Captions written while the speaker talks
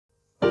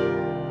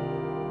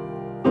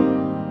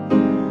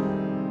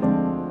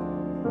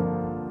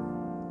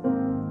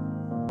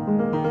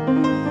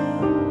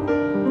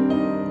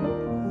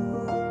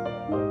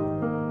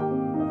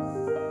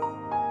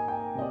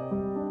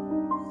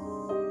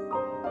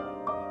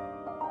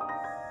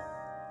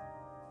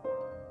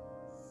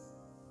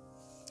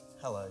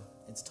Hello,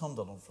 it's Tom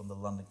Donald from the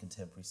London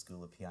Contemporary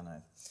School of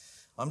Piano.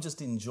 I'm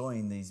just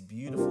enjoying these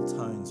beautiful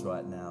tones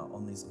right now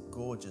on this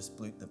gorgeous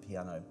Blüthner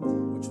piano,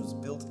 which was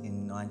built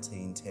in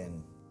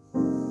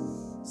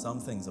 1910. Some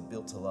things are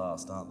built to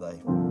last, aren't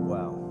they?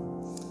 Wow.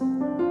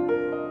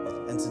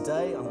 And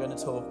today I'm going to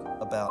talk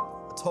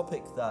about a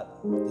topic that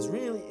is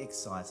really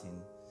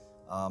exciting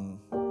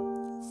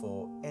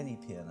for any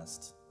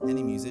pianist,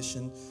 any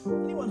musician,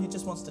 anyone who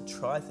just wants to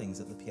try things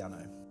at the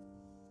piano.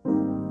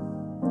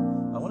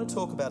 I want to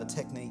talk about a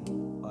technique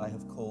I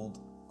have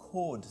called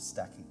chord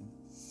stacking.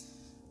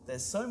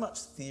 There's so much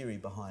theory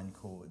behind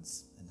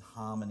chords and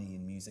harmony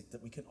in music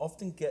that we can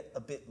often get a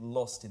bit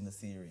lost in the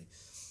theory.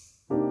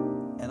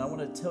 And I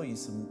want to tell you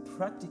some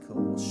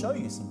practical, or show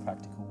you some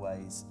practical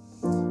ways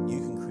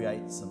you can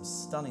create some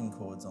stunning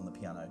chords on the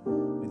piano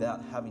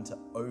without having to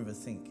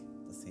overthink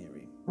the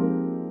theory.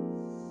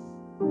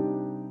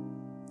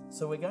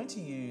 So we're going to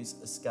use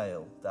a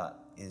scale that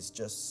is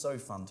just so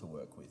fun to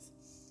work with.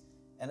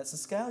 And it's a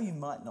scale you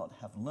might not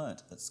have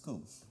learnt at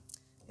school.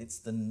 It's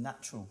the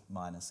natural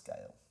minor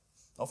scale.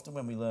 Often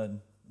when we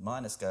learn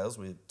minor scales,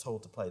 we're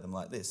told to play them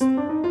like this, or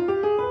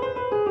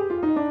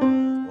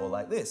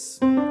like this.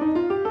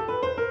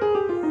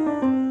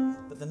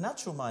 But the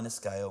natural minor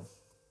scale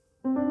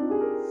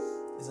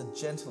is a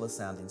gentler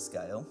sounding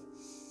scale.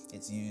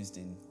 It's used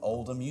in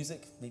older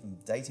music, even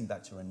dating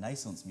back to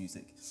Renaissance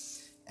music.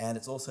 And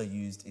it's also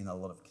used in a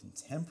lot of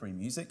contemporary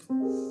music.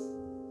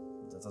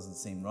 That doesn't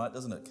seem right,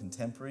 doesn't it?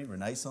 Contemporary,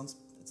 Renaissance.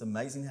 It's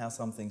amazing how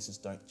some things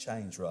just don't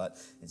change, right?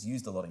 It's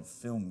used a lot in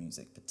film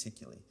music,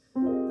 particularly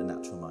the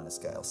natural minor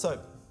scale. So,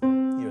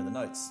 here are the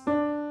notes.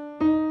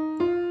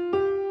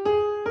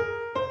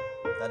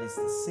 That is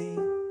the C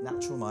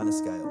natural minor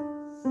scale.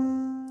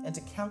 And to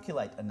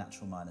calculate a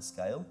natural minor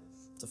scale,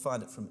 to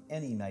find it from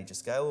any major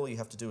scale, all you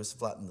have to do is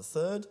flatten the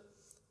third,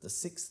 the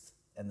sixth,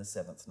 and the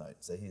seventh note.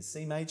 So here's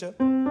C major,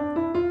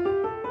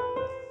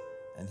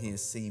 and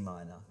here's C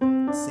minor,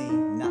 C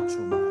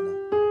natural minor.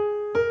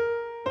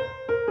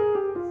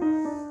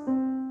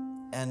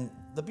 And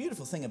the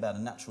beautiful thing about a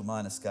natural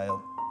minor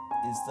scale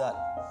is that,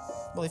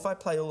 well, if I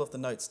play all of the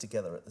notes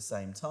together at the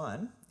same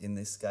time in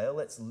this scale,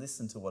 let's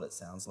listen to what it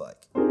sounds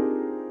like.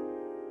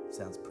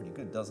 Sounds pretty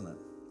good, doesn't it?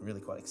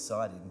 Really quite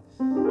exciting.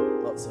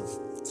 Lots of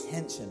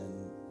tension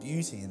and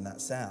beauty in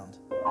that sound.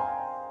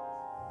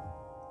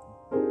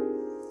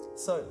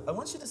 So I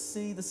want you to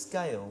see the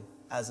scale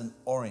as an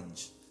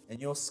orange, and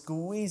you're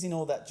squeezing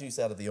all that juice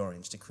out of the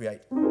orange to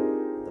create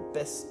the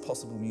best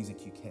possible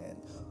music you can.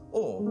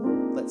 Or,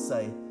 let's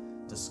say,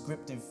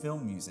 descriptive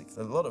film music.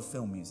 A lot of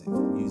film music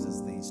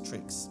uses these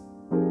tricks.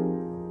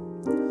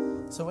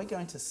 So we're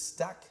going to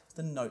stack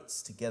the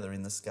notes together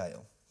in the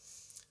scale.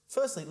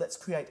 Firstly, let's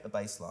create a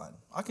bass line.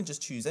 I can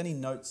just choose any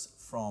notes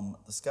from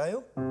the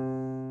scale.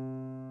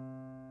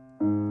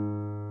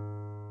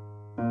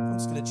 I'm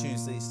just going to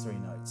choose these three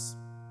notes.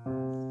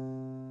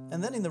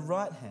 And then in the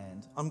right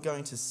hand, I'm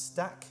going to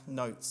stack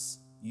notes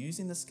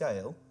using the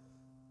scale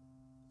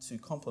to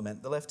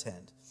complement the left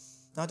hand.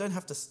 Now I don't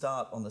have to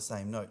start on the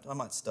same note. I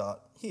might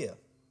start here.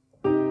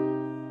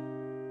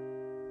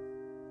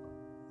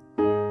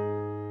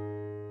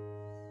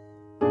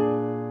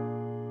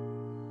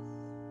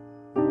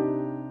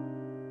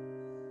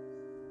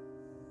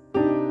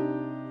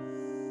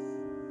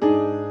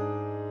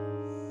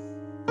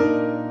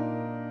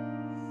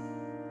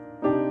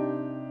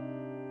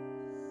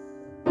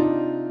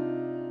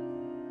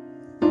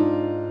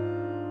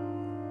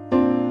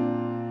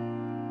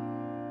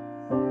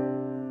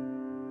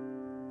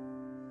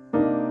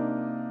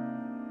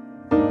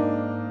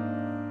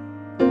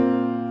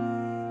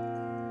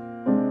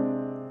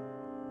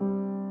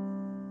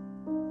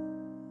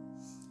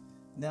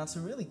 Now, to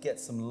really get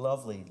some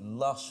lovely,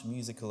 lush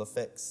musical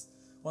effects,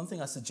 one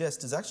thing I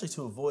suggest is actually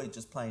to avoid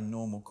just playing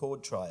normal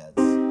chord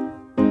triads.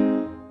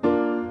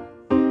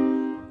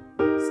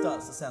 It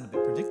starts to sound a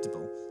bit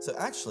predictable. So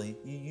actually,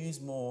 you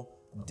use more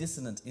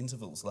dissonant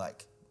intervals,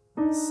 like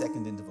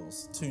second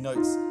intervals. Two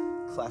notes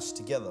clash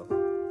together.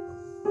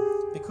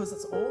 Because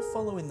it's all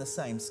following the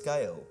same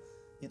scale,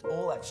 it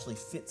all actually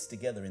fits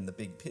together in the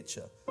big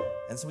picture.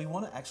 And so we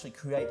want to actually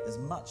create as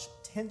much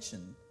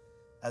tension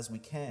as we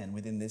can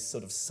within this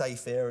sort of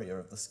safe area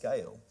of the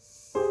scale.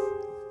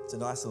 It's a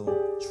nice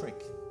little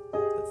trick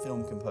that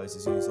film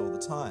composers use all the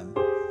time.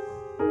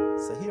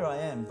 So here I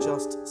am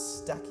just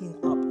stacking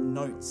up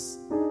notes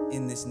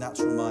in this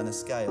natural minor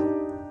scale.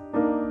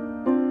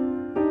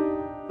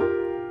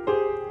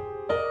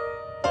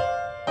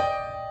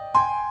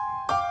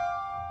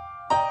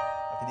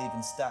 I could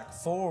even stack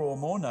 4 or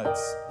more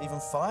notes, even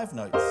 5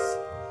 notes.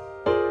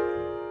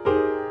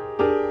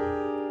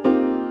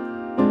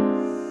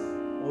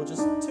 Or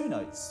just 2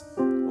 notes,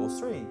 or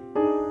 3.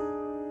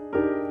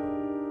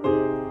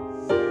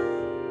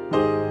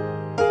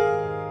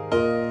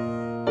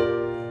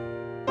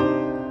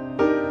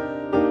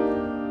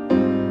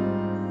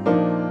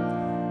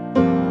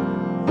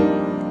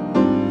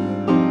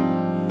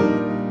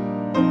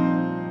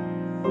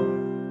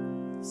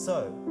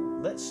 So,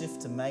 let's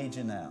shift to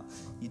major now.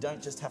 You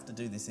don't just have to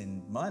do this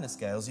in minor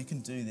scales, you can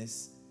do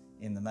this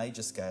in the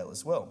major scale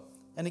as well.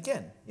 And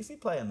again, if you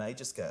play a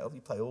major scale,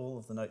 you play all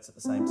of the notes at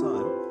the same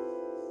time,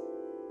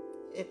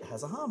 it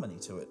has a harmony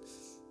to it.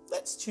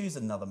 Let's choose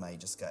another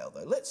major scale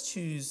though. Let's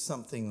choose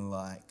something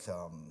like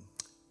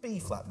B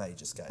flat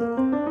major scale.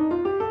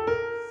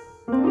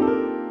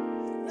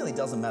 It really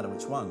doesn't matter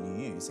which one you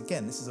use.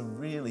 Again, this is a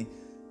really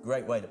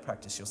great way to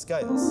practice your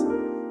scales.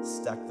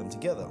 Stack them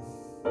together.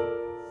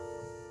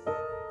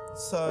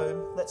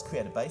 So let's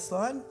create a bass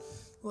line.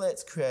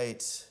 Let's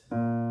create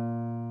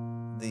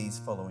these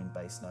following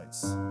bass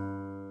notes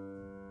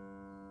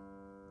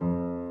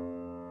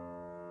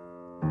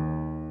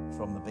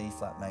from the B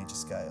flat major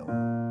scale.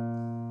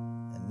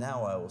 And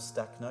now I will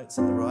stack notes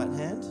in the right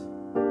hand.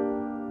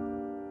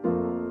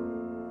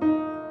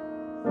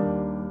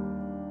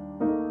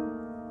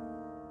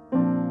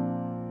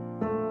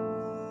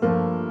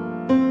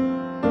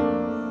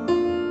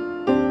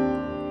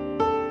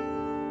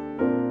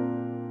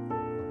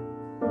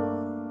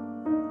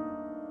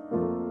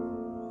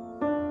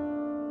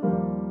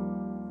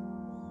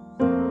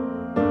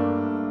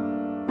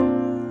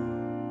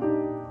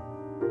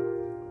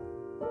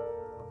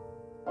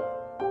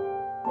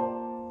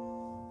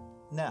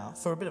 Now,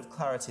 for a bit of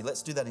clarity,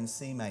 let's do that in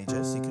C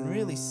major so you can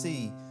really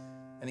see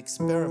and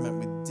experiment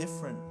with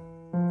different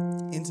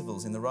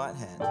intervals in the right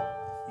hand.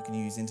 You can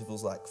use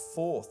intervals like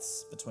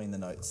fourths between the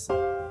notes.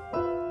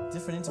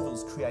 Different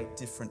intervals create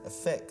different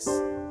effects.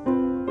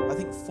 I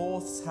think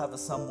fourths have a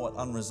somewhat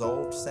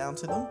unresolved sound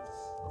to them,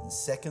 and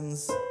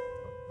seconds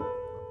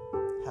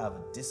have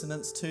a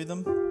dissonance to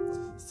them.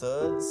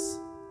 Thirds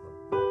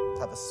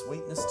have a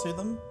sweetness to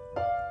them.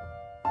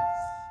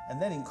 And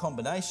then in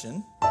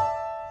combination,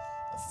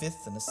 a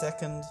fifth and a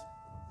second,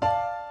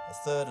 a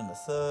third and a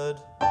third,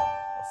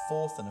 a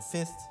fourth and a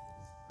fifth.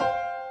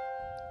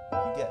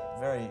 You get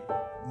very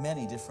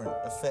many different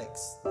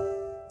effects,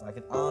 like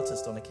an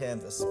artist on a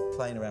canvas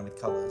playing around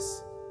with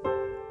colours.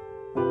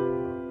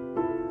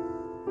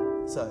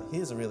 So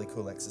here's a really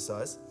cool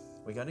exercise.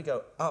 We're going to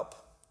go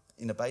up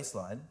in a bass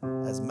line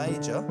as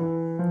major,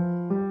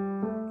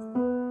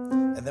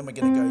 and then we're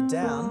going to go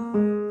down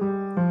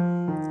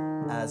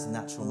as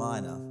natural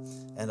minor,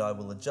 and I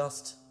will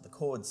adjust the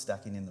chord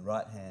stacking in the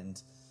right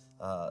hand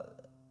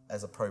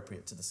as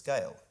appropriate to the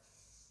scale.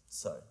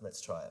 So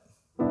let's try it.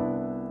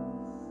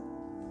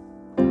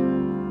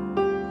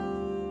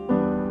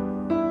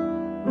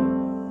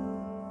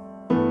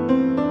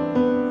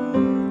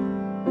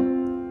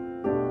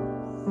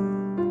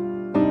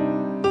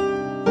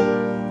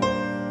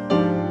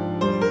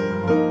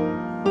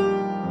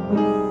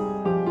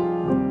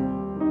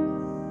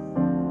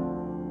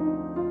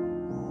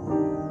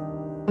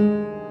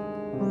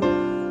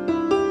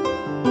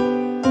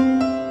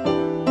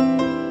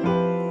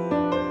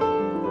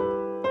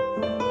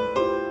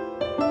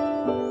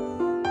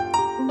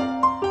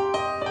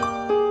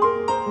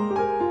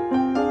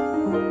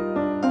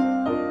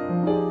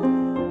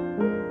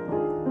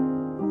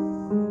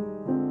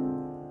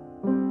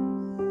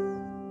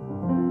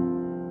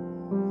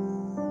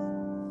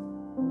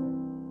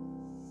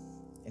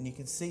 And you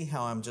can see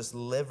how I'm just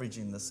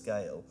leveraging the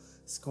scale,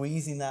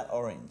 squeezing that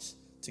orange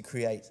to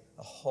create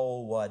a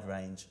whole wide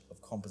range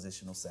of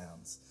compositional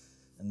sounds.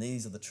 And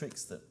these are the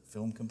tricks that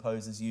film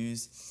composers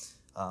use.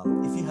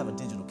 If you have a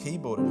digital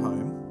keyboard at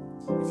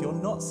home, if you're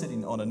not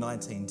sitting on a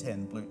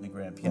 1910 Blüthner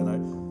grand piano,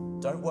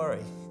 don't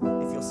worry.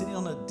 If you're sitting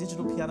on a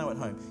digital piano at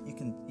home, you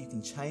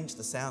can change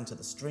the sound to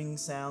the string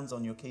sounds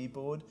on your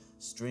keyboard,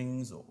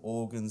 strings or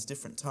organs,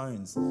 different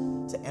tones,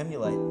 to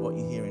emulate what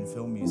you hear in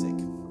film music.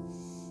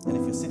 And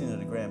if you're sitting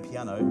at a grand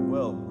piano,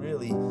 well,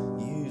 really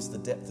use the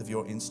depth of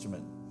your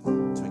instrument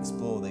to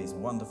explore these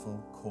wonderful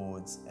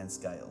chords and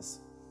scales.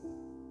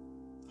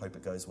 Hope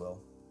it goes well.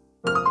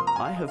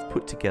 I have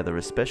put together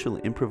a special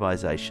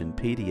improvisation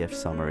PDF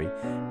summary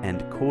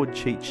and chord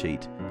cheat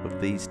sheet of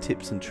these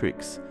tips and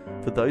tricks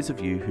for those of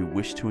you who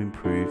wish to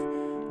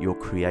improve your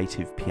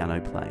creative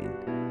piano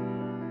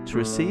playing. To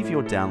receive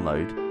your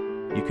download,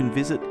 you can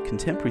visit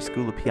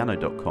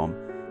contemporaryschoolofpiano.com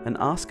and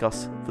ask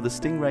us for the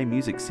Stingray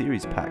Music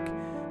Series Pack,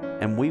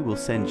 and we will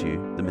send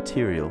you the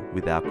material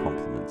with our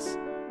compliments.